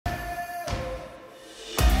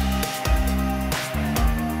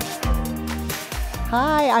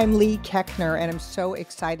Hi, I'm Lee Keckner, and I'm so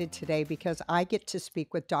excited today because I get to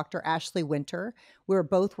speak with Dr. Ashley Winter. We're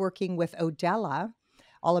both working with Odela,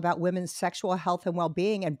 all about women's sexual health and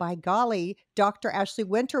well-being. And by golly, Dr. Ashley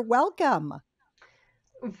Winter, welcome.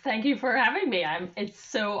 Thank you for having me. It's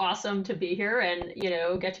so awesome to be here and,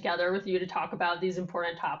 get together with you to talk about these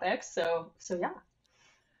important topics. So yeah.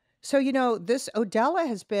 So, this Odela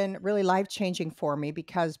has been really life-changing for me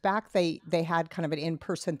because back they had kind of an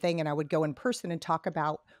in-person thing and I would go in person and talk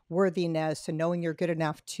about worthiness and knowing you're good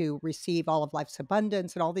enough to receive all of life's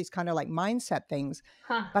abundance and all these kind of like mindset things.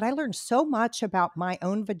 Huh. But I learned so much about my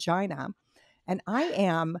own vagina, and I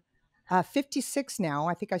am 56 now.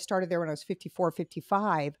 I think I started there when I was 54,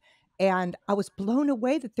 55, and I was blown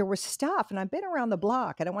away that there was stuff, and I've been around the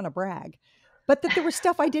block. I don't want to brag, but that there was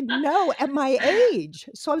stuff I didn't know at my age.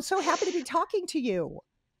 So I'm so happy to be talking to you.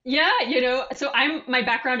 Yeah, so my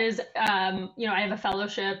background is, I have a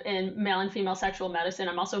fellowship in male and female sexual medicine.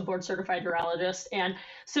 I'm also a board certified urologist. And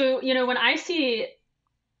so, when I see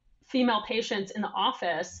female patients in the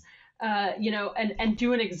office, and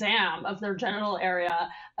do an exam of their genital area,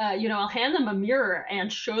 I'll hand them a mirror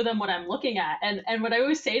and show them what I'm looking at. And what I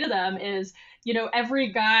always say to them is,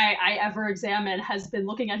 every guy I ever examine has been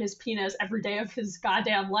looking at his penis every day of his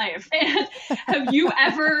goddamn life. And have you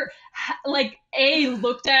ever, like, A,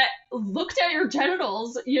 looked at your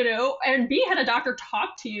genitals, and B, had a doctor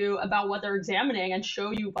talk to you about what they're examining and show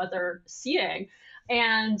you what they're seeing?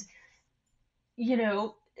 And, you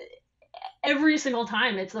know, every single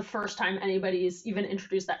time it's the first time anybody's even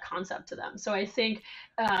introduced that concept to them. So I think,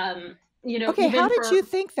 Okay, how even did for, you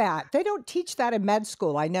think that? They don't teach that in med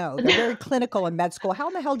school. I know they're very clinical in med school. How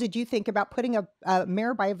in the hell did you think about putting a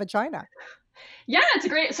mirror by a vagina? yeah, it's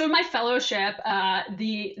great. So in my fellowship,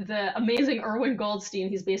 the amazing Irwin Goldstein,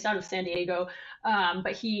 he's based out of San Diego,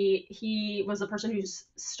 but he was the person who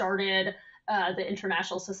started the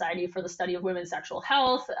International Society for the Study of Women's Sexual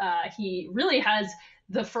Health. He really has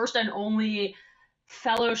the first and only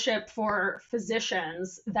fellowship for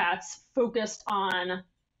physicians that's focused on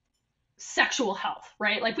sexual health,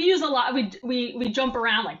 right? Like we use a lot, we jump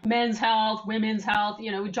around like men's health, women's health,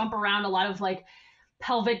 we jump around a lot of like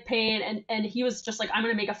pelvic pain, and he was just like, I'm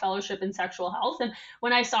going to make a fellowship in sexual health. And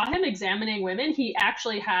when I saw him examining women, he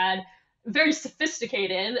actually had very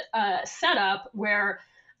sophisticated setup where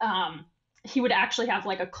he would actually have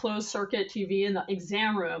like a closed circuit TV in the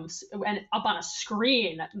exam rooms, and up on a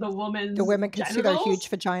screen the The woman's women could see their huge genitals.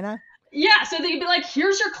 vagina. Yeah, so they'd be like,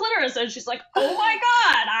 here's your clitoris. And she's like, oh my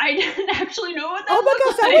God, I didn't actually know what Oh that my gosh,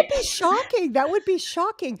 looked that would like. be shocking. That would be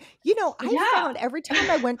shocking. I Yeah. found every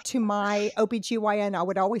time I went to my OBGYN, I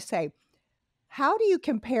would always say, how do you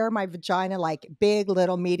compare my vagina, like big,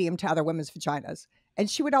 little, medium, to other women's vaginas? And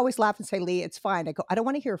she would always laugh and say, Lee, it's fine. I go, I don't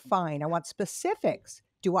want to hear fine. I want specifics.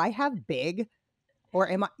 Do I have big? Or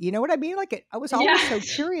am I, you know what I mean? I was Yeah. always so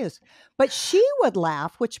curious. But she would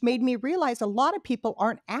laugh, which made me realize a lot of people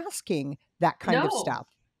aren't asking that kind of No, stuff.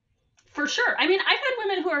 for sure. I mean, I've had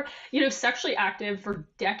women who are, sexually active for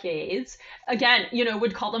decades, again,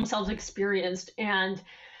 would call themselves experienced,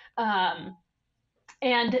 um,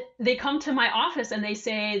 and they come to my office and they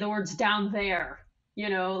say the words down there,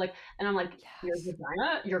 like, and I'm like, your Yes.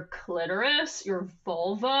 vagina, your clitoris, your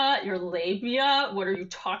vulva, your labia, what are you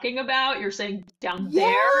talking about? You're saying down there?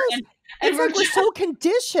 Yes. And It's we're like we're just, so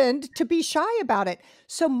conditioned to be shy about it.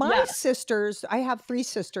 So my yeah. sisters, I have three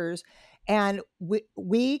sisters, and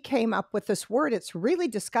we came up with this word. It's really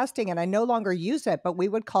disgusting, and I no longer use it, but we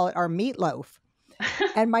would call it our meatloaf.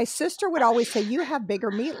 And my sister would always say, "You have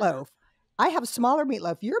bigger meatloaf. I have smaller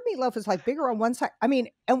meatloaf. Your meatloaf is like bigger on one side." I mean,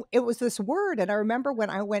 and it was this word. And I remember when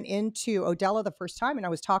I went into Odela the first time and I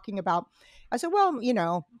was talking about, I said, well,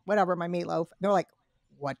 whatever, my meatloaf. And they're like,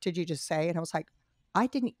 what did you just say? And I was like, I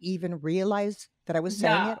didn't even realize that I was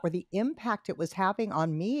saying Yeah, it or the impact it was having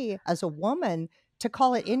on me as a woman to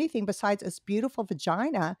call it anything besides this beautiful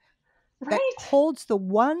vagina that right. holds the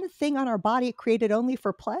one thing on our body created only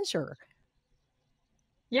for pleasure.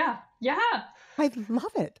 Yeah, yeah. I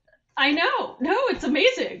love it. I know. No, it's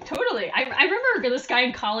amazing. Totally. I remember this guy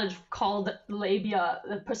in college called labia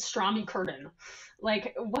the pastrami curtain.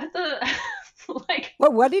 Like, what the, like,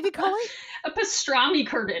 What did he call it? a pastrami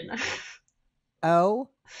curtain. Oh,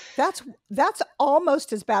 that's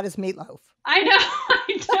almost as bad as meatloaf. I know,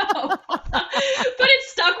 I know. But it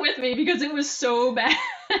stuck with me because it was so bad.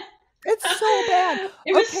 It's so bad.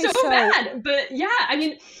 It was Okay, so so bad. But yeah, I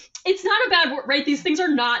mean, it's not a bad word, right? These things are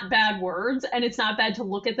not bad words, and it's not bad to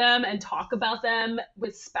look at them and talk about them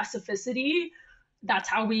with specificity. That's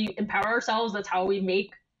how we empower ourselves. That's how we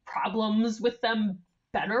make problems with them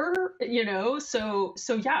better, So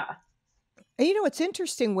yeah. and it's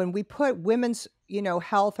interesting when we put women's,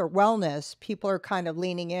 health or wellness, people are kind of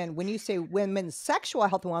leaning in. When you say women's sexual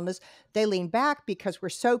health and wellness, they lean back because we're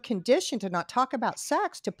so conditioned to not talk about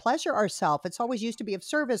sex, to pleasure ourselves. It's always used to be of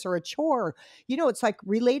service or a chore. It's like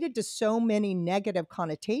related to so many negative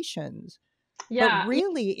connotations. But Yeah.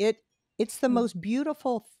 really, it's the most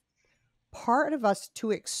beautiful part of us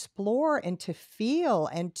to explore and to feel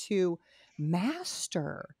and to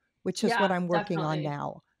master, which is what Yeah, I'm working on definitely.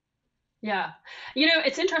 now. Yeah.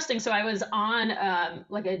 It's interesting. So I was on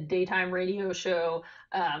like a daytime radio show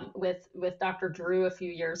with Dr. Drew a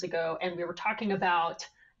few years ago, and we were talking about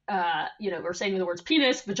we were saying the words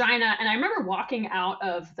penis, vagina, and I remember walking out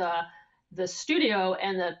of the studio,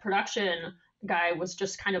 and the production guy was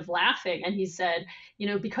just kind of laughing, and he said,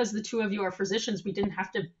 because the two of you are physicians, we didn't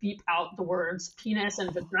have to beep out the words penis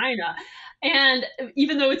and vagina. And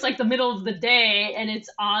even though it's like the middle of the day and it's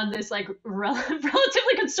on this like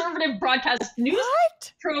relatively conservative broadcast news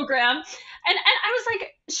What? program, and I was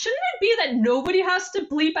like, shouldn't it be that nobody has to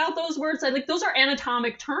bleep out those words? Like those are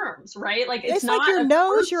anatomic terms, right? Like it's It's like not your a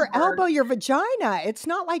nose, curse your word. elbow, your vagina. It's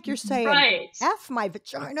not like you're saying Right. F my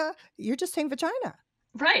vagina. You're just saying vagina.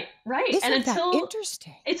 Right. And Isn't that until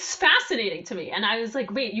interesting? it's fascinating to me. And I was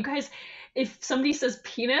like, wait, you guys, if somebody says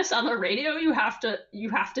penis on the radio, you have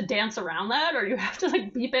to dance around that, or you have to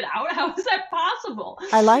like beep it out. How is that possible?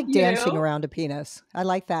 I like You dancing know? around a penis. I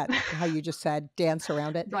like that, how you just said dance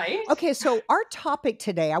around it. Right? Okay, so our topic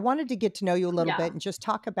today, I wanted to get to know you a little bit Yeah. and just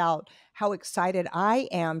talk about how excited I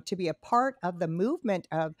am to be a part of the movement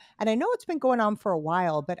of, and I know it's been going on for a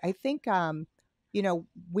while, but I think,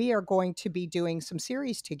 we are going to be doing some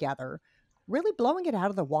series together, really blowing it out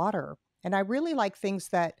of the water. And I really like things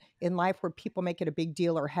that in life where people make it a big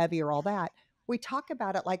deal or heavy or all that. We talk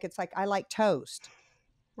about it like it's like, I like toast.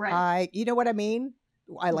 Right. You know what I mean?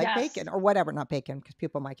 I like Yes. bacon or whatever, not bacon because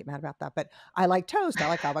people might get mad about that, but I like toast. I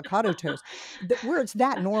like avocado toast. Where it's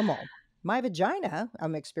that normal. My vagina,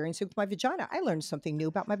 I'm experiencing with my vagina. I learned something new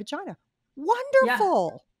about my vagina. Yeah.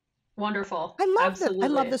 Wonderful. Wonderful. I love this. I love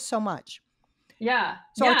Absolutely. this so much. Yeah.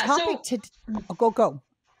 So our Yeah. topic So to go.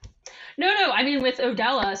 no. I mean, with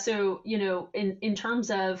Odela, so in terms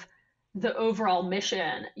of the overall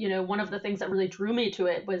mission, one of the things that really drew me to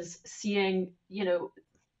it was seeing,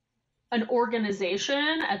 an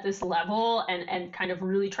organization at this level, and kind of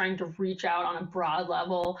really trying to reach out on a broad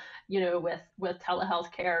level, with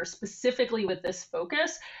telehealth care, specifically with this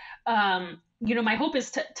focus. My hope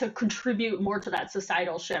is to contribute more to that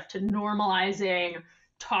societal shift, to normalizing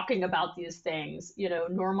talking about these things,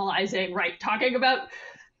 normalizing, right, talking about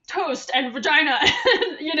toast and vagina,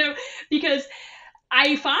 because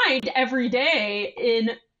I find every day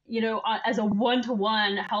as a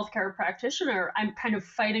one-to-one healthcare practitioner, I'm kind of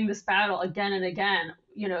fighting this battle again and again,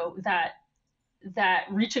 that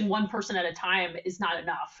reaching one person at a time is not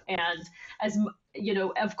enough. And as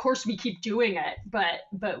of course we keep doing it, but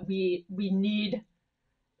we need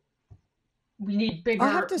I have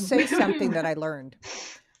bigger. to say something that I learned.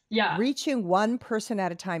 Yeah. Reaching one person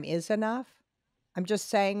at a time is enough. I'm just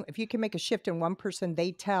saying, if you can make a shift in one person,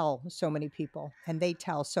 they tell so many people and they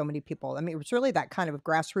tell so many people. I mean, it's really that kind of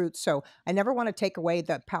grassroots. So I never want to take away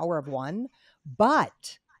the power of one,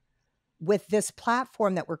 but with this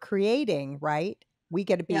platform that we're creating, right, we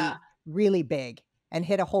get to Yeah. be really big and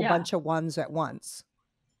hit a whole Yeah. bunch of ones at once,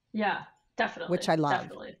 Yeah. which Definitely. I love.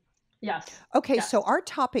 Definitely. Yes. Okay, so Yes. our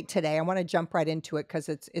topic today, I want to jump right into it because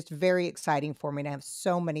it's very exciting for me to have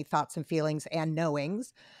so many thoughts and feelings and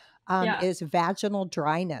knowings. Yeah. Is vaginal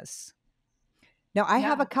dryness. Now, I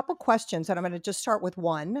have a Yeah. couple questions, and I'm going to just start with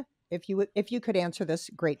one. If you could answer this,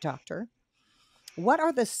 great doctor. What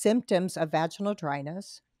are the symptoms of vaginal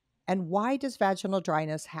dryness, and why does vaginal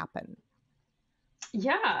dryness happen?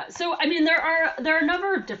 Yeah. So, I mean, there are a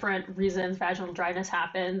number of different reasons vaginal dryness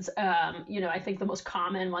happens. I think the most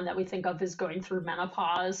common one that we think of is going through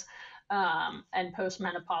menopause, and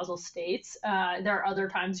postmenopausal states. There are other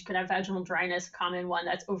times you could have vaginal dryness. A common one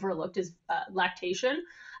that's overlooked is lactation.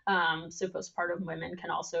 So, postpartum women can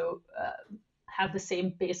also have the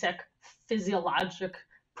same basic physiologic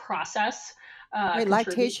process Wait, contribute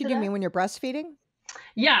lactation, to you that. mean when you're breastfeeding?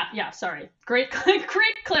 Yeah. Sorry. Great,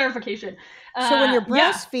 great clarification. So when you're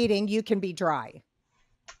Yeah. breastfeeding, you can be dry.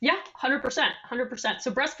 Yeah, 100%, 100%. So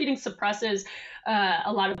breastfeeding suppresses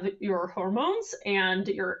a lot of your hormones, and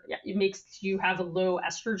it makes you have a low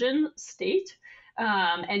estrogen state,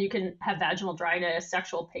 and you can have vaginal dryness,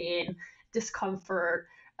 sexual pain, discomfort,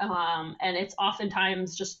 and it's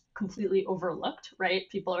oftentimes just completely overlooked. Right?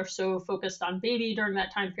 People are so focused on baby during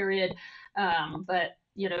that time period, but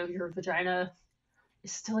your vagina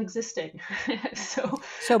is still existing. so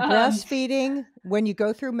So um, breastfeeding, when you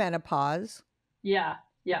go through menopause, yeah,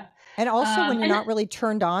 yeah. And also when you're And not really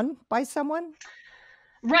turned on by someone?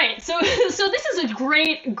 right. So so this is a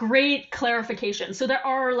great clarification. So there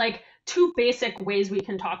are like two basic ways we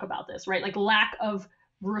can talk about this, right? Like lack of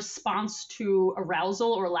response to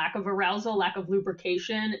arousal or lack of arousal, lack of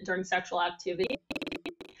lubrication during sexual activity.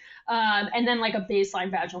 And then like a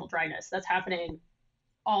baseline vaginal dryness that's happening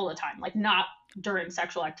all the time, like not during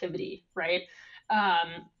sexual activity, right?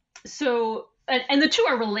 Um, and the two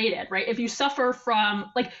are related, right? If you suffer from,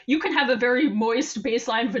 like, you can have a very moist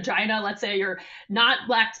baseline vagina. Let's say you're not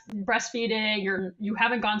breastfeeding, you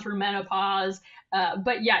haven't gone through menopause,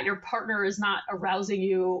 but yeah, your partner is not arousing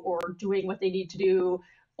you or doing what they need to do,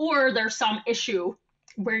 or there's some issue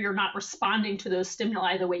where you're not responding to those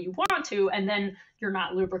stimuli the way you want to, and then you're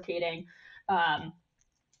not lubricating. Um,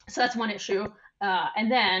 so that's one issue. And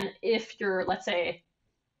then if you're, let's say,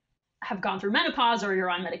 have gone through menopause or you're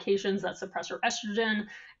on medications that suppress your estrogen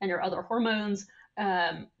and your other hormones,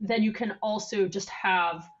 then you can also just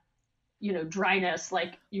have, dryness.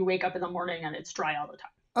 Like you wake up in the morning and it's dry all the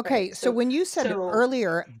time, Okay, right? so when you said So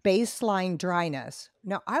earlier baseline dryness,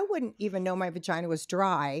 now I wouldn't even know my vagina was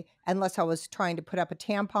dry unless I was trying to put up a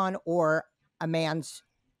tampon or a man's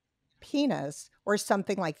penis or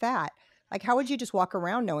something like that. Like, how would you just walk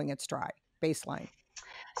around knowing it's dry? Baseline.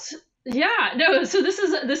 yeah, no. So this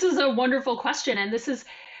is a wonderful question, and this is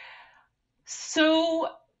so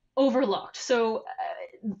overlooked. So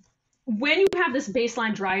when you have this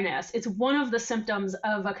baseline dryness, it's one of the symptoms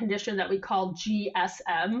of a condition that we call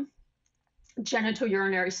GSM,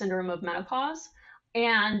 genitourinary syndrome of menopause.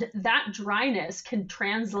 And that dryness can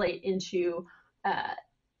translate into uh,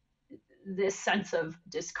 this sense of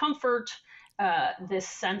discomfort, this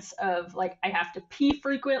sense of like, I have to pee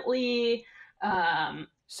frequently,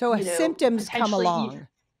 So symptoms come potentially along.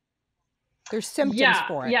 There's symptoms yeah,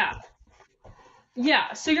 for it. yeah.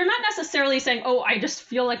 Yeah, so you're not necessarily saying, "Oh, I just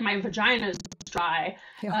feel like my vagina is dry,"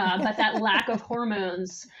 but that lack of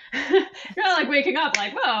hormones, you're not like waking up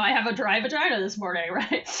like, "Oh, I have a dry vagina this morning,"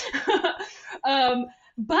 right? um,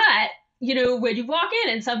 but when you walk in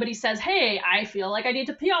and somebody says, "Hey, I feel like I need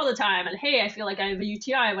to pee all the time," and "Hey, I feel like I have a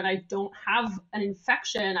UTI when I don't have an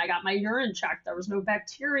infection. I got my urine checked. There was no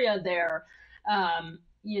bacteria there."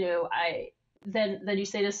 I then you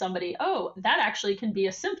say to somebody, "Oh, that actually can be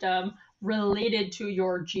a symptom related to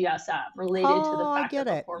your GSM, related to the Oh, I fact get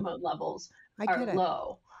that the it. hormone levels I are get it.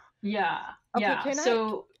 low." Yeah, Okay, yeah.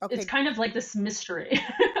 So it's okay, kind of like this mystery.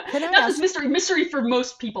 can I Not this ask? mystery for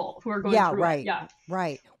most people who are going Yeah, through it. right. Yeah,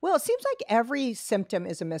 Right. Well, it seems like every symptom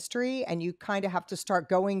is a mystery and you kind of have to start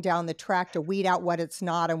going down the track to weed out what it's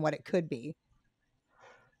not and what it could be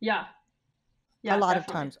yeah, a yeah, lot of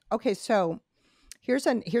definitely. times. Okay, so here's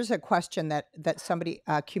a question that somebody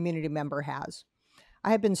a community member has.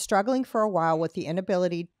 I have been struggling for a while with the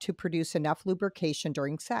inability to produce enough lubrication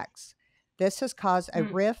during sex. This has caused a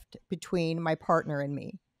Mm. rift between my partner and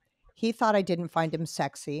me. He thought I didn't find him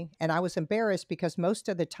sexy, and I was embarrassed because most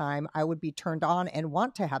of the time I would be turned on and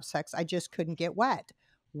want to have sex. I just couldn't get wet.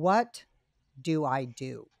 What do I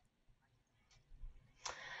do?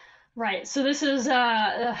 Right. So this is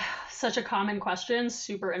such a common question,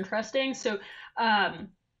 super interesting. So um,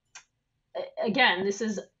 again, this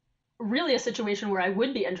is really a situation where I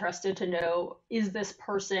would be interested to know, is this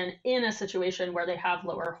person in a situation where they have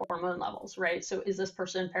lower hormone levels, right? So is this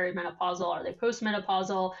person perimenopausal? Are they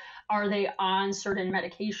postmenopausal? Are they on certain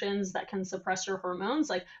medications that can suppress your hormones?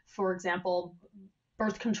 Like, for example,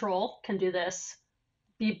 birth control can do this,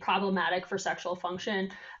 be problematic for sexual function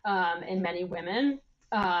in many women.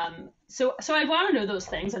 So I want to know those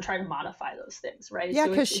things and try to modify those things, right? Yeah, So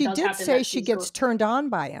because it she does did happen say that she she's gets turned on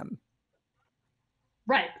by him.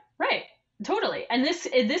 right, right, totally. And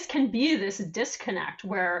this can be this disconnect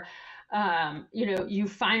where, you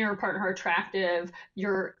find your partner attractive,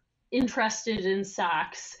 you're interested in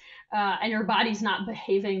sex, and your body's not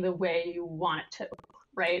behaving the way you want it to,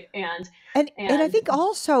 right? And I And think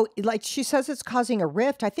also, like she says, it's causing a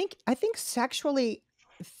rift. I think sexually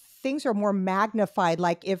things are more magnified.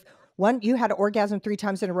 Like if one you had an orgasm 3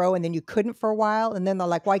 times in a row and then you couldn't for a while, and then they're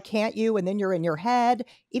like, "Why can't you?" And then you're in your head.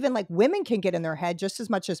 Even like women can get in their head just as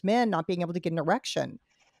much as men, not being able to get an erection.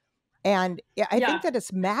 And yeah, I think yeah, that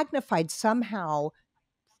it's magnified somehow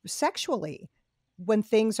sexually when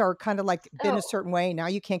things are kind of like been a oh, certain way. Now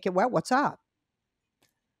you can't get wet. What's up?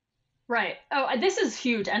 right. Oh, this is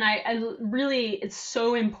huge. And I really, it's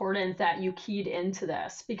so important that you keyed into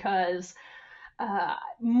this because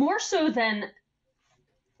more so than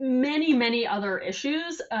many other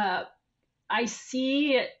issues, I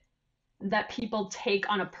see that people take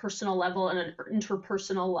on a personal level and an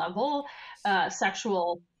interpersonal level,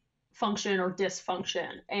 sexual. function or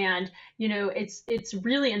dysfunction. And it's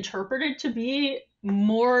really interpreted to be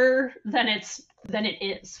more than it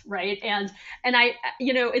is, right? And I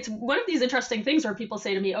it's one of these interesting things where people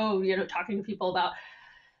say to me, oh, talking to people about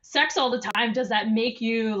sex all the time, does that make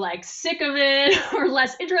you like sick of it or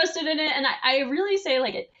less interested in it? And I really say,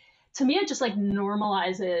 like, it to me, it just like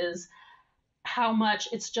normalizes how much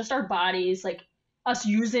it's just our bodies, like us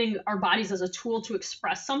using our bodies as a tool to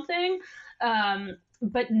express something, um,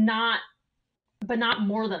 but not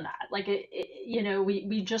more than that. Like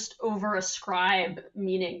we just over ascribe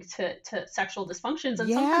meaning to sexual dysfunctions, and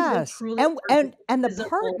sometimes they Yes. truly And are and and the physical.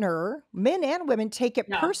 partner, men and women, take it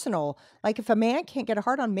Yeah. personal. Like if a man can't get a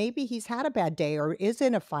hard on, maybe he's had a bad day or is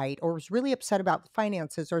in a fight or is really upset about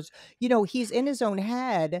finances or he's in his own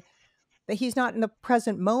head that he's not in the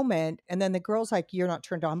present moment. And then the girl's like, "You're not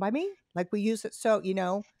turned on by me?" Like we use it so,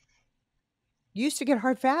 you used to get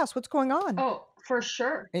hard fast. What's going on? And Oh, for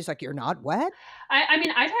sure. he's like, "You're not what?" I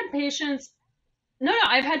mean, I've had patients. No, no,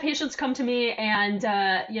 I've had patients come to me, and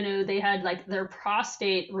they had like their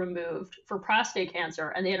prostate removed for prostate cancer,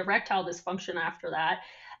 and they had erectile dysfunction after that,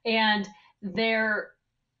 and their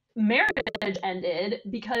marriage ended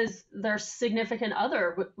because their significant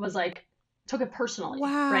other was like took it personally,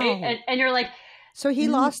 right? And Wow. and you're like, So he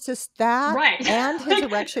 "Mm, lost his that right." and his Like,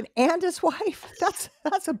 erection and his wife.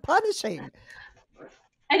 That's a punishing.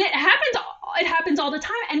 and it happens all the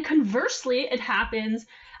time. And conversely, it happens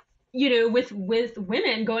with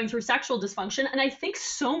women going through sexual dysfunction. And I think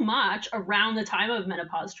so much around the time of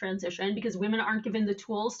menopause transition, because women aren't given the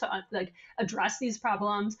tools to like address these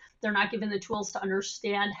problems. They're not given the tools to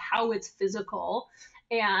understand how it's physical,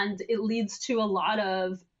 and it leads to a lot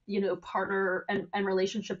of partner and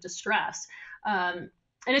relationship distress.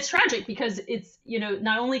 And it's tragic because it's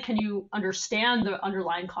not only can you understand the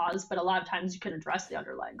underlying cause, but a lot of times you can address the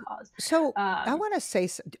underlying cause. So I um, want to say,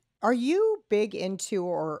 are you big into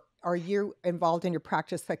or are you involved in your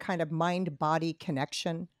practice that kind of mind body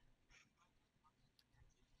connection?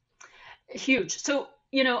 Huge. So,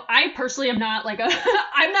 I personally am not like a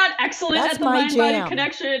I'm not excellent That's at the my mind body jam.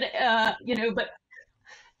 connection, but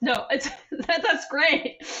no, it's that's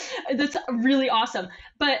great. That's really awesome.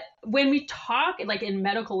 But when we talk like in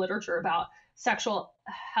medical literature about sexual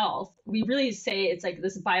health, we really say it's like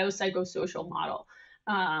this biopsychosocial model,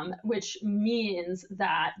 which means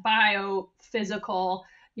that biophysical,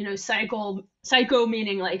 psycho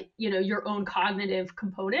meaning like, your own cognitive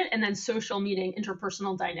component, and then social meaning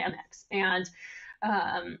interpersonal dynamics. And,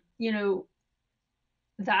 um, you know,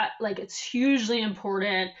 that like it's hugely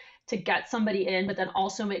important to get somebody in, but then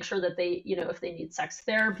also make sure that they, if they need sex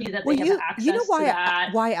therapy, that Well, they have you know access to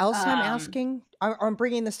that. why else I'm Um, asking? I'm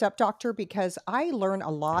bringing this up, doctor, because I learn a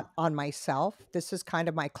lot on myself. This is kind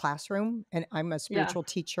of my classroom, and I'm a yeah. spiritual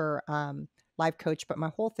teacher, life coach. But my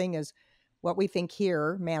whole thing is what we think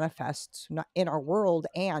here manifests in our world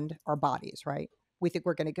and our bodies. Right? We think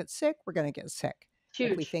we're going to get sick, we're going to get sick.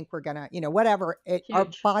 If we Huge. think we're going to, whatever, our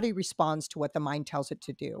Huge. body responds to what the mind tells it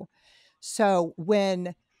to do. So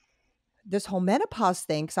when this whole menopause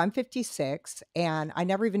thing, because I'm 56 and I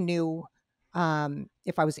never even knew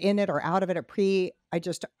if I was in it or out of it or pre. I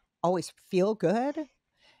just always feel good.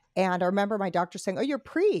 And I remember my doctor saying, "Oh, you're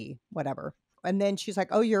pre, whatever." And then she's like,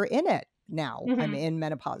 "Oh, you're in it now. I'm Hmm. in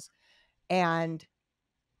menopause." And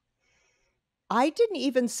I didn't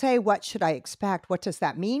even say, "What should I expect? What does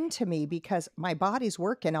that mean to me?" Because my body's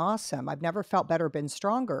working awesome. I've never felt better, been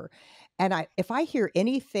stronger. And if I hear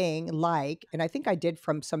anything like, and I think I did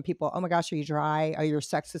from some people, "Oh my gosh, are you dry? Oh, your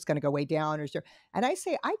sex is going to go way down." And I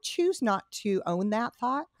say, I choose not to own that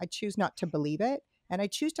thought. I choose not to believe it. And I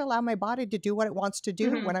choose to allow my body to do what it wants to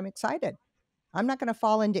do Hmm. when I'm excited. I'm not going to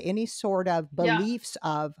fall into any sort of Yeah. beliefs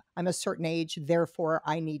of I'm a certain age, therefore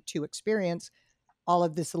I need to experience all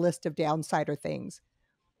of this list of downsider things.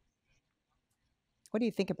 What do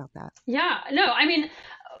you think about that? Yeah. No, I mean,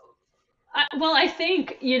 well, I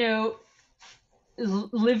think,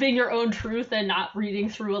 living your own truth and not reading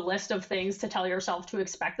through a list of things to tell yourself to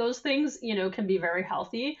expect those things, can be very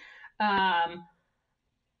healthy. Um,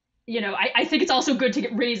 I think it's also good to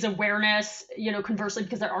raise awareness, conversely,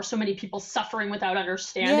 because there are so many people suffering without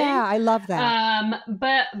understanding. Yeah, I love that.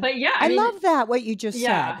 But yeah, I I mean, love that, what you just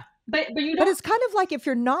yeah, said. but you But don't. it's kind of like if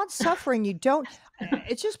you're not suffering, you don't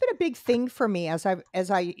it's just been a big thing for me as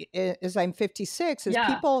I'm 56, as Yeah.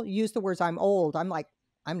 people use the words I'm old. I'm like,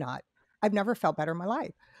 I'm not. I've never felt better in my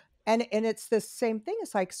life. And it's the same thing.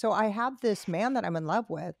 It's like, so I have this man that I'm in love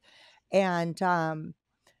with. And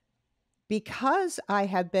because I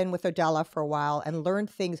have been with Odela for a while and learned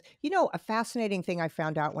things, a fascinating thing I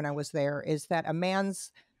found out when I was there is that a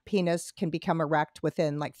man's penis can become erect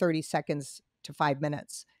within like 30 seconds to 5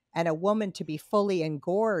 minutes. and a woman to be fully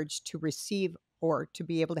engorged to receive or to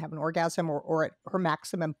be able to have an orgasm or at her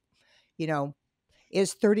maximum, you know,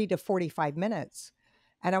 is 30 to 45 minutes.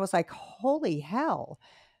 And I was like, holy hell.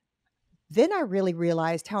 Then I really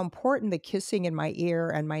realized how important the kissing in my ear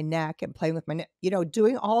and my neck and playing with my neck,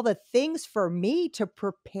 doing all the things for me to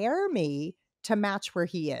prepare me to match where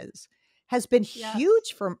he is has been Yes.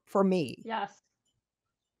 huge for me. Yes.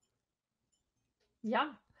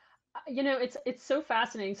 Yeah. It's so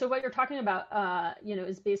fascinating. So what you're talking about,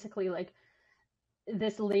 is basically like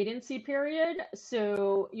this latency period.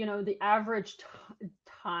 So, the average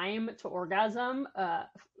time to orgasm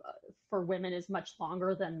for women is much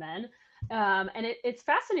longer than men. And it's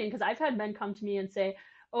fascinating because I've had men come to me and say,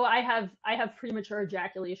 "Oh, I have premature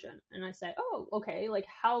ejaculation," and I say, "Oh, okay. Like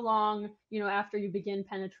how long, after you begin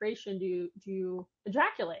penetration do you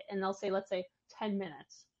ejaculate?" And they'll say, let's say 10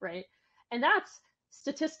 minutes, right? And that's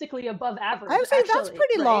statistically above I average, would say that's actually,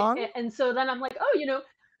 pretty right? long. And so then I'm like, oh,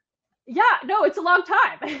 yeah, no, it's a long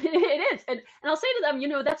time. It is. And I'll say to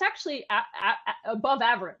them, that's actually above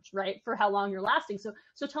average, right? For how long you're lasting.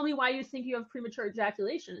 So tell me why you think you have premature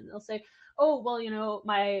ejaculation. And they'll say, oh, well,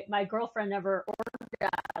 my girlfriend never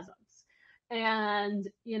orgasms. And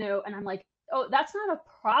I'm like, oh, that's not a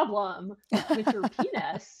problem with your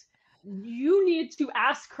penis. You need to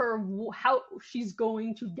ask her how she's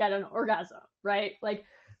going to get an orgasm, right? Like,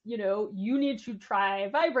 you need to try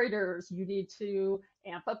vibrators. You need to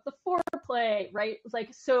amp up the foreplay, right?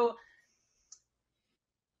 Like, so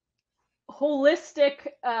holistic,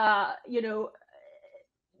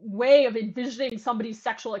 way of envisioning somebody's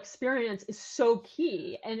sexual experience is so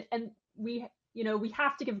key. And we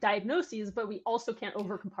have to give diagnoses, but we also can't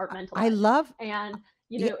over compartmentalize. I love, And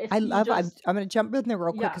yeah, if I you love, I'm just going to jump in there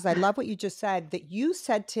real quick yeah because I love what you just said, that you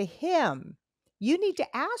said to him, you need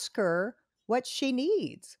to ask her what she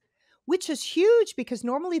needs, which is huge because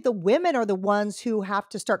normally the women are the ones who have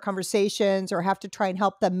to start conversations or have to try and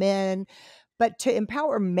help the men. But to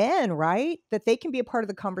empower men, right, that they can be a part of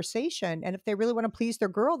the conversation. And if they really want to please their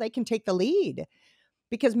girl, they can take the lead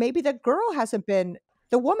because maybe the woman hasn't been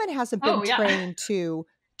oh yeah trained to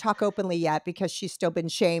talk openly yet because she's still been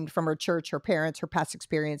shamed from her church, her parents, her past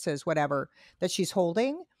experiences, whatever that she's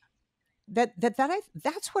holding.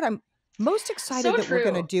 That's what I'm most excited so that we're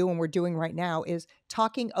going to true. do and we're doing right now is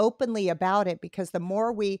talking openly about it because the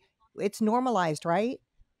more it's normalized, right?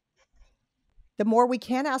 The more we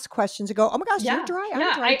can ask questions and go, oh my gosh, you're Yeah, dry. I'm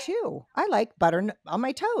yeah, dry too. I like butter on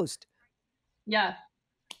my toast. yeah.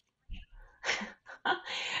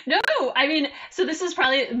 No, I mean, so this is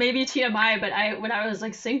probably maybe TMI, but when I was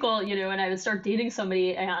like single, and I would start dating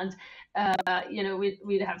somebody and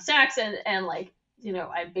we'd have sex and like,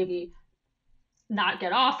 I'd maybe not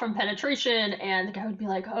get off from penetration and the guy would be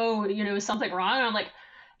like, "Oh, is something wrong?" And I'm like,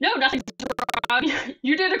 "No, nothing's wrong.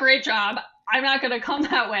 You did a great job. I'm not going to come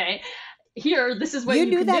that way. Here, this is what You you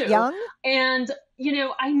knew can that do." young And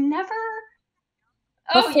I never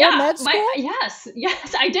Oh before yeah, med school? yes,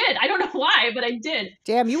 I did. I don't know why, but I did.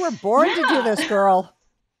 Damn, you were born to do Yeah. this, girl.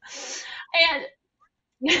 And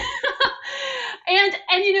and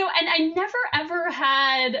I never ever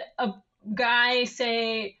had a guy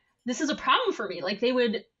say this is a problem for me. Like they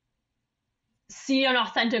would see an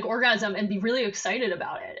authentic orgasm and be really excited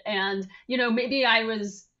about it. And maybe I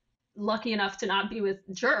was lucky enough to not be with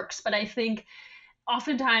jerks, but I think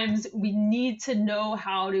oftentimes we need to know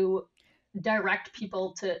how to direct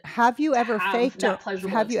people to Have you ever have faked or that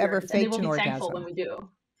pleasurable have you ever experience, and they faked will an be thankful when orgasm? we do.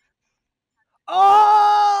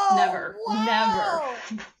 Oh, Never. wow.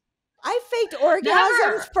 I faked orgasms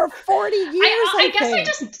Never. for 40 years, I I guess I think.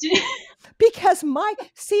 just did. Because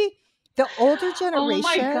the older Oh my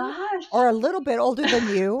generation gosh. or a little bit older than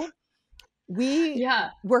you, we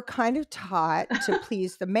Yeah. were kind of taught to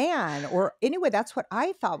please the man. Or anyway, that's what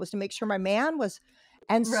I thought was to make sure my man was.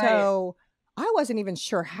 And Right. so I wasn't even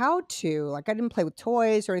sure how to. Like I didn't play with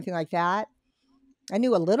toys or anything like that. I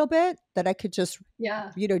knew a little bit that I could just,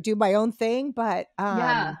 Yeah. do my own thing. But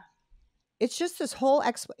Yeah. it's just this whole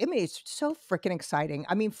I mean, it's so freaking exciting.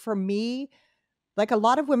 I mean, for me, like a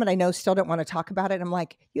lot of women I know still don't want to talk about it. I'm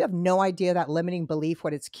like, you have no idea that limiting belief,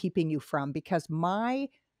 what it's keeping you from, because my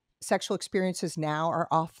sexual experiences now are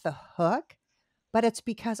off the hook, but it's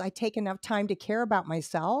because I take enough time to care about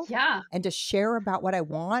myself Yeah. and to share about what I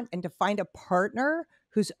want and to find a partner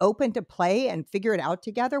who's open to play and figure it out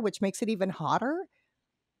together, which makes it even hotter.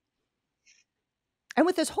 And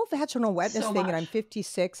with this whole vaginal wetness So thing, and much. I'm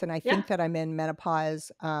 56 and I Yeah. think that I'm in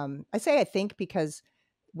menopause. I say I think because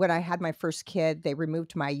when I had my first kid, they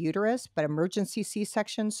removed my uterus, but emergency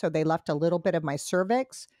C-section. So they left a little bit of my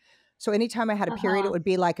cervix. So anytime I had a period, it Uh-huh. would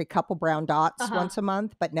be like a couple brown dots Uh-huh. once a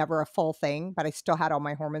month, but never a full thing. But I still had all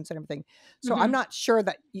my hormones and everything. So I'm Hmm. not sure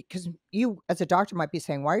that, because you as a doctor might be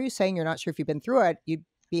saying, why are you saying you're not sure if you've been through it? You'd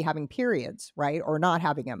be having periods, right? Or not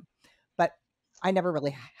having them. But I never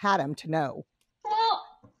really had them to know. Well,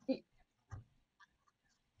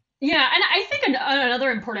 yeah, and I think another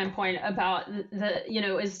important point about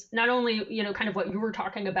is not only, kind of what you were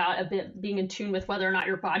talking about, a bit being in tune with whether or not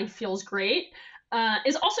your body feels great,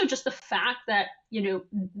 is also just the fact that,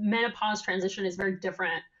 menopause transition is very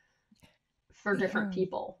different for different Yeah.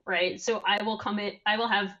 people, right? So I will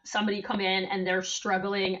have somebody come in and they're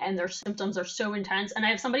struggling and their symptoms are so intense, and I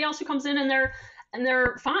have somebody else who comes in and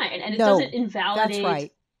they're fine, and it doesn't No, that's invalidate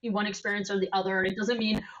right. one experience or the other, and it doesn't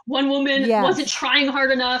mean one woman wasn't Yes. trying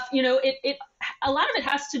hard enough. It a lot of it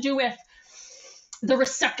has to do with the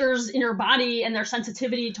receptors in your body, and their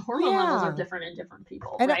sensitivity to hormone levels are Yeah. different in different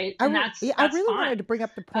people, And right? And yeah, I that's really wanted to fine. bring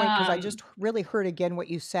up the point because I um just really heard again what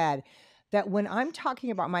you said, that when I'm talking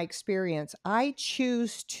about my experience, I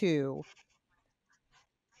choose to,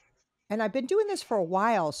 and I've been doing this for a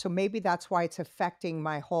while, so maybe that's why it's affecting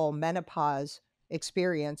my whole menopause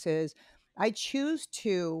experience, is I choose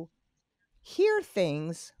to hear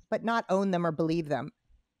things, but not own them or believe them.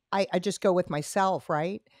 I just go with myself,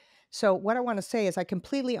 right? So what I want to say is I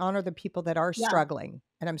completely honor the people that are yeah, struggling,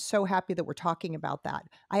 and I'm so happy that we're talking about that.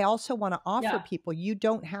 I also want to offer yeah, people you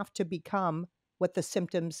don't have to become what the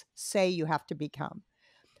symptoms say you have to become.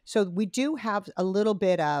 So we do have a little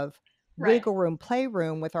bit of right. wiggle room,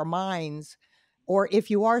 playroom with our minds, or if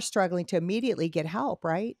you are struggling, to immediately get help,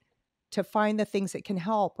 right? To find the things that can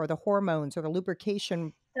help, or the hormones or the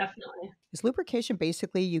lubrication. Definitely. Is lubrication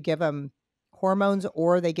basically you give them hormones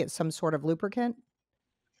or they get some sort of lubricant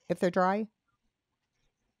if they're dry?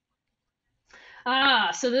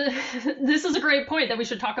 So this is a great point that we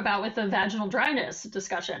should talk about with the vaginal dryness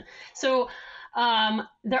discussion. So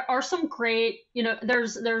there are some great,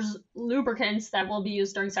 there's lubricants that will be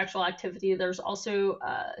used during sexual activity. There's also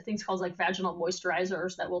things called like vaginal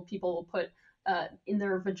moisturizers that people will put in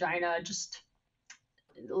their vagina, just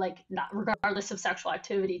like not regardless of sexual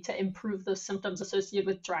activity, to improve those symptoms associated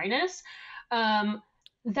with dryness. Um,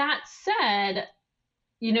 that said,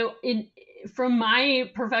 in from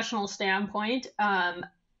my professional standpoint,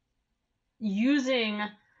 using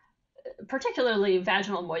particularly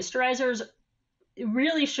vaginal moisturizers, it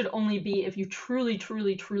really should only be if you truly,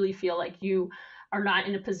 truly, truly feel like you are not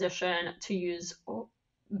in a position to use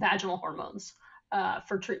vaginal hormones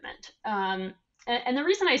for treatment. And the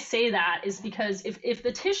reason I say that is because if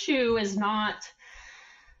the tissue is not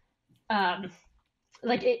um,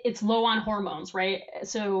 like it's low on hormones, right?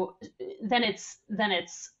 So then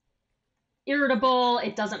it's irritable.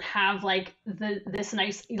 It doesn't have like this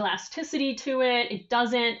nice elasticity to it. It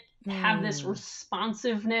doesn't have this Mm.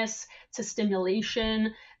 responsiveness to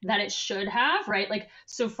stimulation that it should have, right? Like,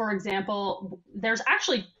 so for example, there's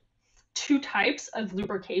actually two types of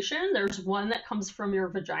lubrication. There's one that comes from your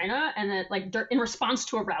vagina, and then like in response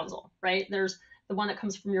to arousal, right? There's the one that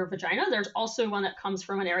comes from your vagina. There's also one that comes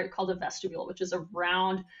from an area called the vestibule, which is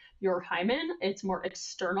around your hymen. It's more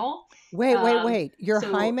external. Wait, wait, Um, wait. Your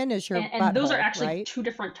so, hymen is your and those are butthole, actually right? two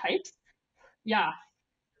different types. Yeah.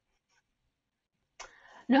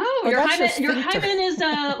 No, Oh, that's your your sphincter. hymen is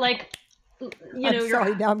like, I'm your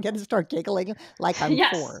sorry. Now I'm going to start giggling like I'm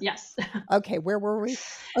yes, four. yes. Okay, where were we?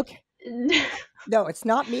 Okay. No, it's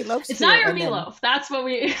not meatloaf's It's not here. your And then, meatloaf. That's what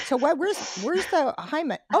we. so where's the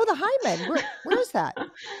hymen? Oh, the hymen. Where is that?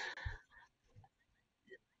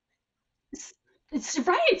 It's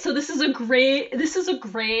right. So this is a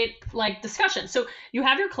great like discussion. So you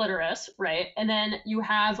have your clitoris, right? And then you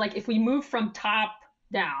have, like, if we move from top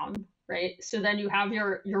down, right? So then you have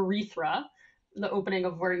your urethra, the opening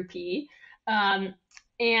of where you pee. And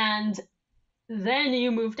then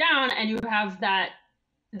you move down and you have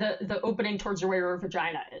the opening towards where your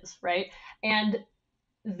vagina is, right? And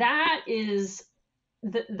that is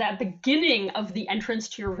that beginning of the entrance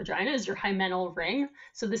to your vagina is your hymenal ring.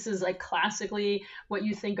 So this is like classically what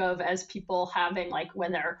you think of as people having, like,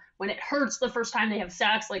 when it hurts the first time they have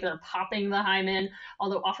sex, like they're popping the hymen.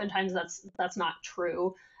 Although oftentimes that's not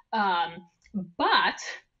true. Um, but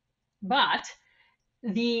but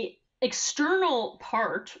the external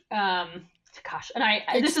part, gosh, and I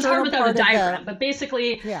this is hard External without a part of the, diagram, but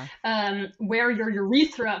basically, yeah. where your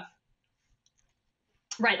urethra,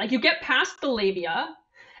 right, like you get past the labia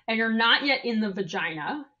and you're not yet in the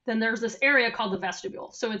vagina, then there's this area called the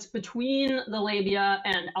vestibule. So it's between the labia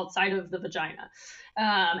and outside of the vagina.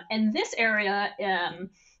 And this area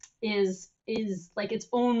is like its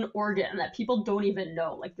own organ that people don't even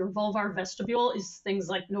know. Like your vulvar vestibule is things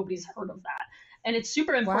like nobody's heard of that. And it's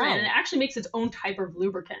super important. And Wow. it actually makes its own type of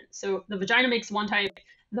lubricant. So the vagina makes one type,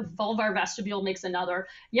 the vulvar vestibule makes another.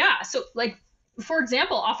 Yeah. So, like, for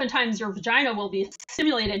example, oftentimes your vagina will be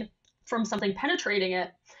stimulated from something penetrating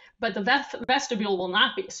it, but the vestibule will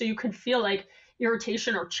not be. So you could feel like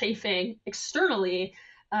irritation or chafing externally,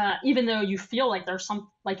 even though you feel like there's some,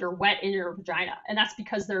 like you're wet in your vagina. And that's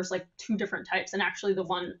because there's like two different types. And actually, the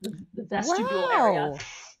vestibule area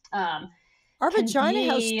Wow. um, Our can vagina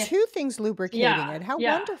has be, two things lubricating yeah, it. How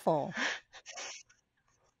yeah. wonderful.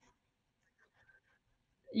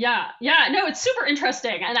 Yeah, no, it's super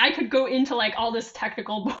interesting, and I could go into like all this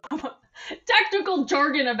technical technical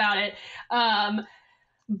jargon about it. Um,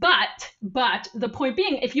 but the point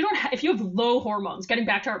being, if you have low hormones, getting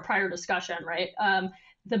back to our prior discussion, right?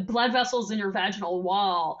 The blood vessels in your vaginal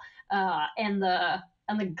wall and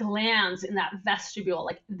the glands in that vestibule,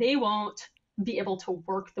 like they won't be able to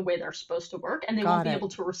work the way they're supposed to work, and they won't Got be it. able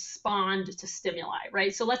to respond to stimuli,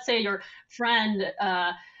 right? So let's say your friend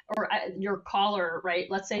or your caller, right?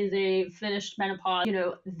 Let's say they finished menopause,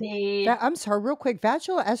 they I'm sorry, real quick.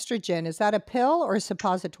 Vaginal estrogen, is that a pill or a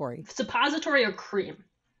suppository? suppository or cream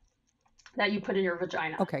that you put in your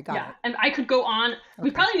vagina. Okay, got Yeah. it. And I could go on. We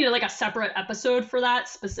Okay. probably need like a separate episode for that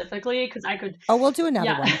specifically because I could, Oh, we'll do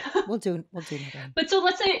another yeah. one. We'll do another one. But so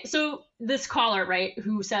let's say, so this caller, right,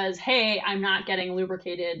 who says, "Hey, I'm not getting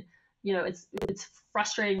lubricated. It's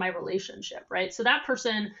frustrating my relationship," right? So that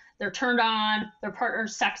person, they're turned on, their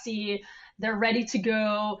partner's sexy, they're ready to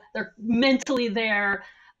go, they're mentally there.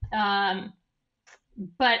 Um,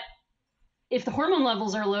 but if the hormone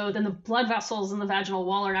levels are low, then the blood vessels in the vaginal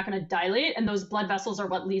wall are not going to dilate, and those blood vessels are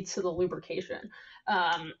what leads to the lubrication.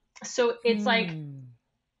 So it's like, Hmm.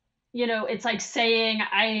 it's like saying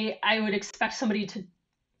I would expect somebody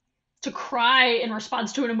to cry in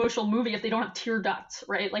response to an emotional movie if they don't have tear ducts,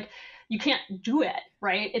 right? Like you can't do it,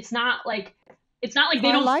 right? It's not like Oh, they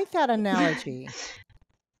I don't. like that analogy.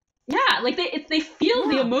 Yeah, like if they feel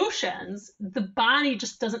the Yeah. emotions, the body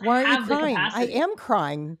just doesn't Why aren't you have the crying? I capacity. am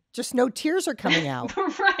crying. Just no tears are coming out.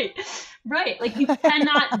 Right, right. Like you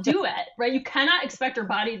cannot do it, right? You cannot expect your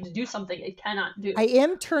body to do something it cannot do. I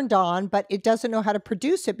am turned on, but it doesn't know how to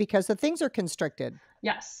produce it because the things are constricted.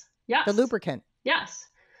 Yes, The yes, lubricant. yes.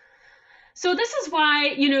 So this is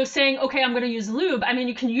why, saying, okay, I'm going to use lube. I mean,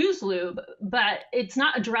 you can use lube, but it's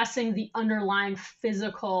not addressing the underlying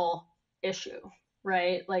physical issue,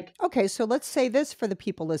 right? Like, Okay, so let's say this for the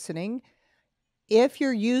people listening. If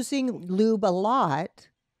you're using lube a lot,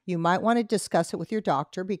 you might want to discuss it with your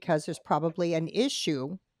doctor because there's probably an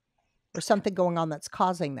issue or something going on that's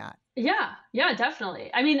causing that. yeah, definitely.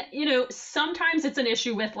 I mean, sometimes it's an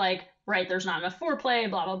issue with like, right, there's not enough foreplay,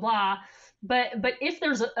 blah, blah, blah. But if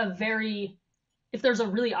there's a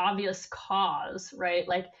really obvious cause, right?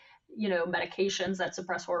 Like, medications that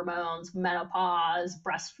suppress hormones, menopause,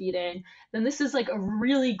 breastfeeding, then this is like a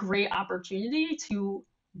really great opportunity to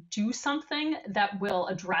do something that will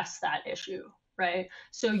address that issue, right?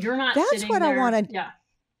 So you're not That's sitting what I there, want to.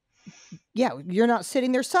 Yeah, you're not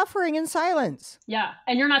sitting there suffering in silence. yeah,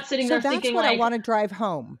 and you're not sitting So there that's thinking what I like, want to drive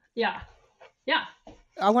home. yeah, yeah,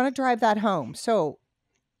 I want to drive that home. So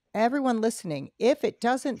everyone listening, if it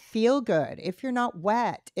doesn't feel good, if you're not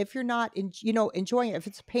wet, if you're not enjoying it, if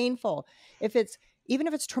it's painful, even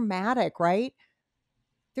if it's traumatic, right?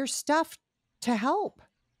 There's stuff to help.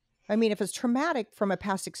 I mean, if it's traumatic from a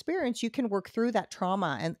past experience, you can work through that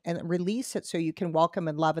trauma and release it so you can welcome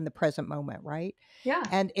and love in the present moment, right? yeah,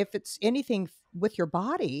 And if it's anything with your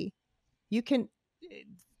body, you can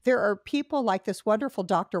there are people like this wonderful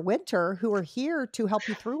Dr. Winter who are here to help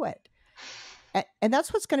you through it. And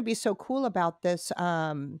that's what's going to be so cool about this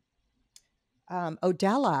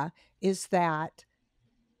Odela is that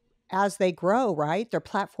as they grow, right, their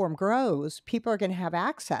platform grows, people are going to have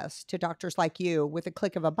access to doctors like you with a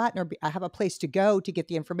click of a button, or have a place to go to get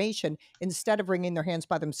the information instead of wringing their hands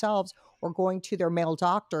by themselves or going to their male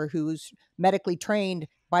doctor who's medically trained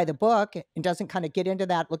by the book and doesn't kind of get into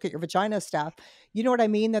that, look at your vagina stuff. You know what I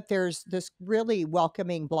mean? That there's this really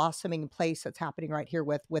welcoming, blossoming place that's happening right here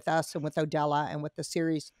with us and with Odela and with the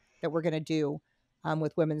series that we're going to do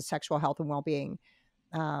with women's sexual health and well-being.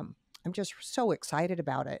 I'm just so excited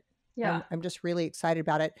about it. yeah. I'm just really excited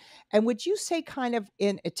about it. And would you say, kind of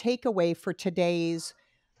in a takeaway for today's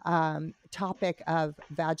topic of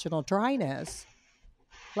vaginal dryness,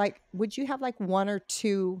 like, would you have like one or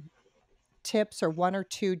two tips or one or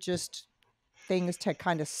two just things to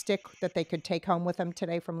kind of stick that they could take home with them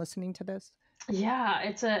today from listening to this? Yeah,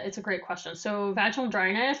 it's a great question. So vaginal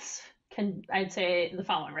dryness I'd say the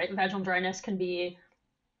following, right? Vaginal dryness can be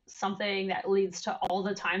something that leads to all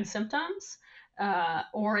the time symptoms,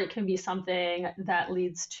 or it can be something that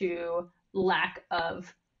leads to lack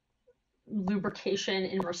of lubrication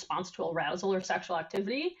in response to arousal or sexual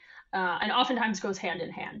activity, and oftentimes goes hand in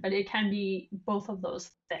hand, but it can be both of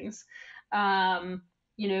those things.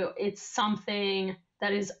 It's something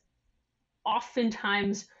that is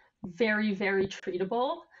oftentimes very, very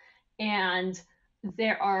treatable, and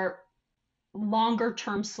there are longer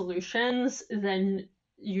term solutions than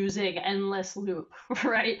using endless lube,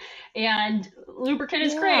 right? And lubricant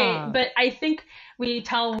is great, but I think we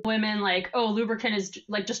tell women like, oh, lubricant is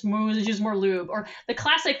like just use more lube, or the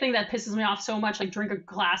classic thing that pisses me off so much, like drink a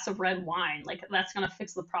glass of red wine, like that's gonna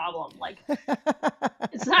fix the problem. Like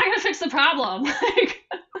it's not gonna fix the problem. Like,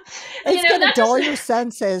 it's gonna dull your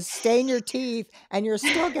senses, stain your teeth, and you're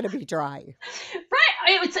still gonna be dry.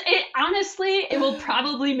 Right. Honestly, it will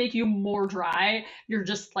probably make you more dry. You're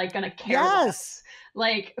just like gonna care less.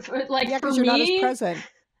 Like for you're me, not as present.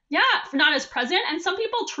 Yeah, not as present. And some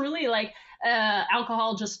people truly like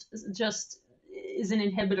alcohol just is an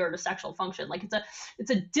inhibitor to sexual function. Like it's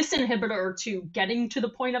a disinhibitor to getting to the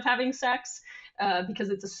point of having sex. Because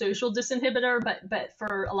it's a social disinhibitor, but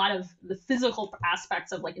for a lot of the physical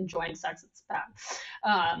aspects of like enjoying sex, it's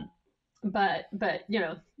bad. But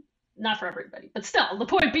not for everybody. But still, the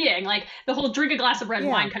point being, like the whole drink a glass of red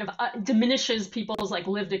wine kind of diminishes people's like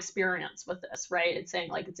lived experience with this, right? It's saying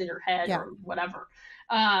like it's in your head or whatever.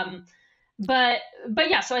 But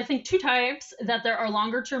yeah, so I think two types, that there are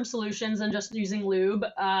longer term solutions than just using lube.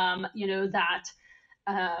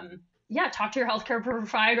 Talk to your healthcare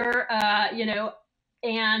provider,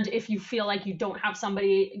 and if you feel like you don't have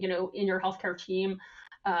somebody, in your healthcare team,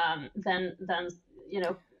 then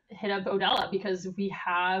hit up Odela, because we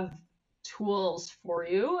have tools for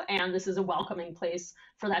you, and this is a welcoming place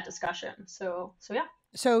for that discussion. So yeah.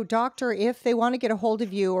 So doctor, if they want to get a hold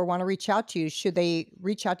of you or want to reach out to you, should they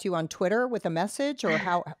reach out to you on Twitter with a message, or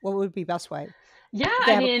what would be best way? Yeah. If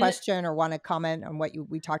they have a question or want to comment on what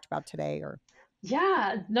we talked about today, or.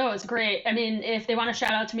 Yeah, no, it's great. I mean, if they want to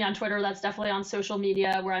shout out to me on Twitter, that's definitely on social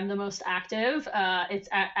media where I'm the most active. It's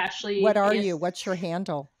at Ashley. What are you? What's your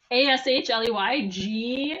handle?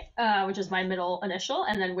 ASHLEYG, which is my middle initial,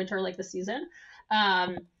 and then winter, like the season.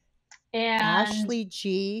 And Ashley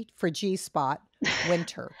G for G spot,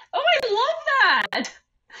 winter. Oh, I love that.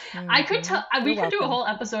 I could tell. We could do a whole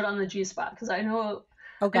episode on the G spot, because I know.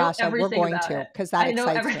 Oh gosh, we're going to, because that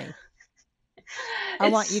excites me. I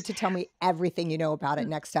want you to tell me everything you know about it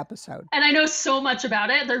next episode. And I know so much about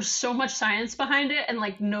it. There's so much science behind it, and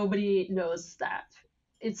like nobody knows that.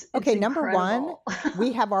 It's okay. Incredible. Number one,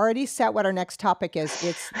 we have already set what our next topic is.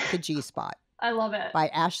 It's the G spot. I love it. By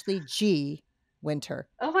Ashley G. Winter.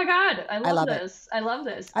 Oh my God. I love this. I love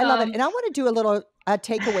this. I love it. And I want to do a little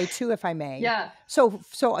takeaway too, if I may. Yeah. So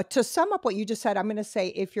to sum up what you just said, I'm going to say,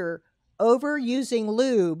 if you're overusing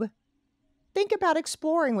lube, think about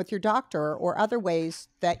exploring with your doctor or other ways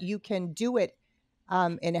that you can do it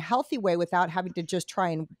in a healthy way without having to just try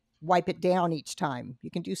and wipe it down each time. You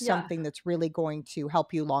can do something that's really going to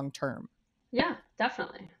help you long term. Yeah,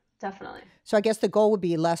 definitely. Definitely. So I guess the goal would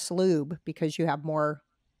be less lube, because you have more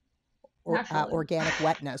organic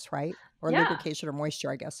wetness, right? Or lubrication or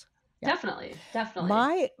moisture, I guess. Yeah. Definitely.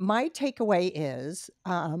 My takeaway is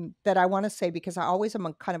that I want to say, because I always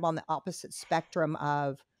am kind of on the opposite spectrum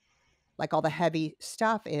of like all the heavy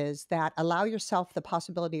stuff, is that allow yourself the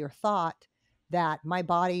possibility or thought that my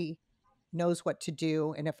body knows what to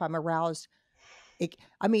do. And if I'm aroused,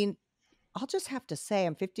 I'll just have to say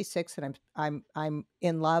I'm 56 and I'm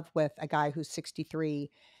in love with a guy who's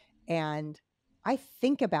 63, and I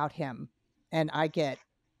think about him and I get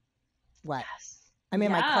wet. Yes. I'm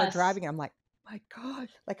in my car driving, and I'm like, my God,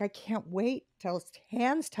 like I can't wait till his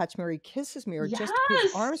hands touch me, or he kisses me, or just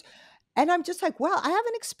his arms. And I'm just like, well, I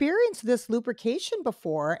haven't experienced this lubrication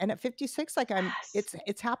before. And at 56, like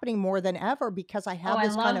it's happening more than ever, because I have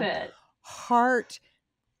this kind of heart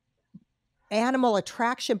animal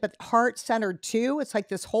attraction, but heart centered too. It's like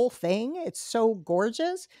this whole thing. It's so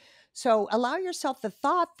gorgeous. So allow yourself the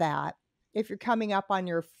thought that if you're coming up on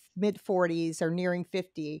your mid 40s or nearing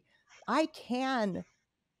 50, I can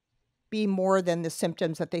be more than the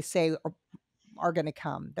symptoms that they say are going to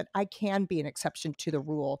come, that I can be an exception to the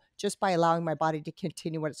rule just by allowing my body to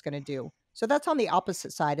continue what it's going to do. So that's on the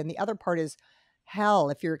opposite side. And the other part is, hell,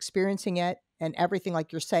 if you're experiencing it and everything,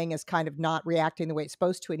 like you're saying, is kind of not reacting the way it's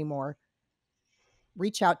supposed to anymore,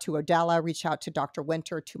 reach out to Odela, reach out to Dr.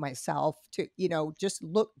 Winter, to myself, to, just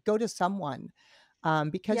go to someone,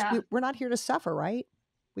 because we're not here to suffer, right?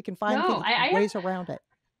 We can find ways around it.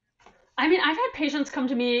 I mean, I've had patients come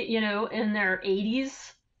to me, in their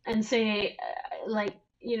 80s and say,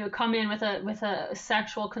 come in with a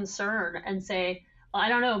sexual concern and say, well, I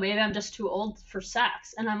don't know, maybe I'm just too old for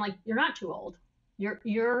sex. And I'm like, you're not too old.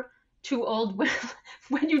 You're too old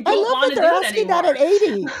when you I don't love want that to they're do it asking that at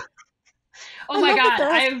anymore. 80. Oh I my love that God.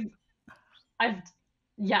 they're asking. I've,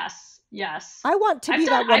 yes, yes. I want to be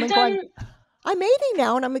that I've woman going, done, I'm 80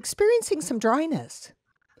 now and I'm experiencing some dryness.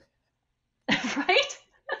 right?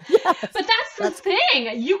 Yes. But that's the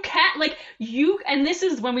thing. You can't, like, and this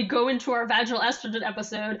is when we go into our vaginal estrogen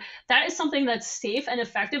episode, that is something that's safe and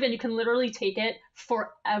effective, and you can literally take it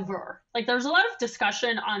forever. Like, there's a lot of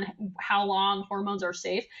discussion on how long hormones are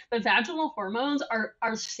safe, but vaginal hormones are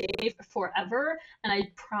safe forever. And I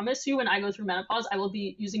promise you, when I go through menopause, I will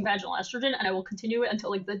be using vaginal estrogen, and I will continue it until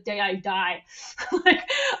like the day I die. Like,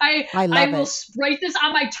 I I love will it. write this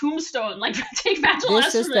on my tombstone, like, take vaginal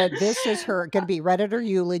estrogen. This is her going to be read at her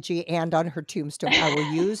eulogy and on her tombstone. I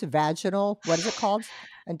will use vaginal, what is it called?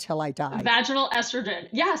 Until I die. Vaginal estrogen.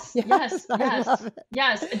 Yes, Yes, yes, I love yes, it.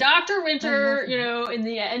 yes. Dr. I love Winter, it. in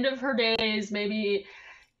the end of her days, maybe,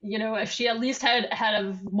 if she at least had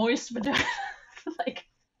a moist vagina, like.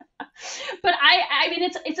 But I mean,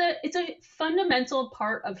 it's a fundamental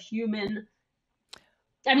part of human.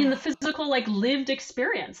 I mean, the physical, like, lived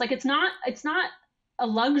experience. Like, it's not a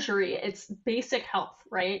luxury. It's basic health,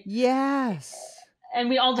 right? Yes. And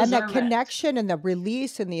we all And that deserve it. connection and the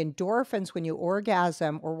release and the endorphins when you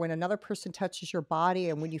orgasm or when another person touches your body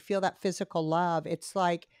and when you feel that physical love, it's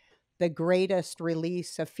like the greatest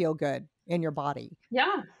release of feel good in your body.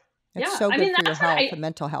 Yeah, It's yeah. so I good mean, for your that's why health and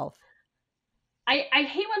mental health. I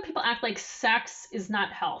hate when people act like sex is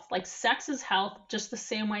not health. Like, sex is health just the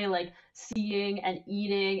same way, like, seeing and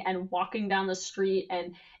eating and walking down the street,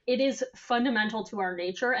 and it is fundamental to our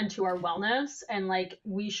nature and to our wellness, and, like,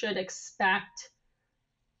 we should expect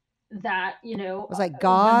that, It was like when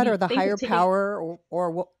God we or the think higher of taking. power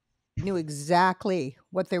or what knew exactly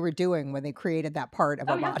what they were doing when they created that part of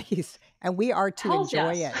Oh our yeah, bodies. And we are to hells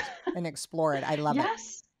enjoy yes. it and explore it. I love it.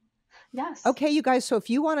 Yes, yes. Okay, you guys. So if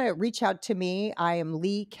you want to reach out to me, I am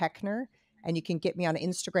Lee Keckner, and you can get me on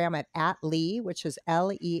Instagram at Lee, which is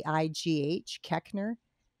Leigh Keckner,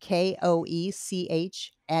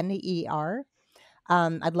 Koechner.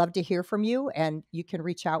 I'd love to hear from you, and you can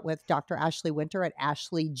reach out with Dr. Ashley Winter at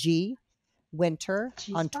Ashley G. Winter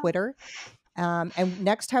on G-spot. Twitter. And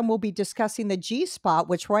next time we'll be discussing the G spot,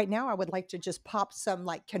 which right now I would like to just pop some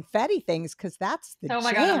like confetti things because that's the Oh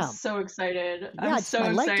my God, I'm jam. so excited. Yeah, I'm just so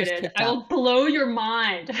my leg just excited. kicked I up. will blow your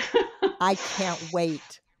mind. I can't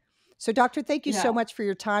wait. So, Doctor, thank you so Yeah, much for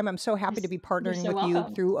your time. I'm so happy to be you're partnering so with you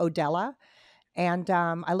welcome. through Odela. And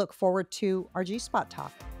I look forward to our G Spot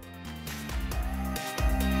talk.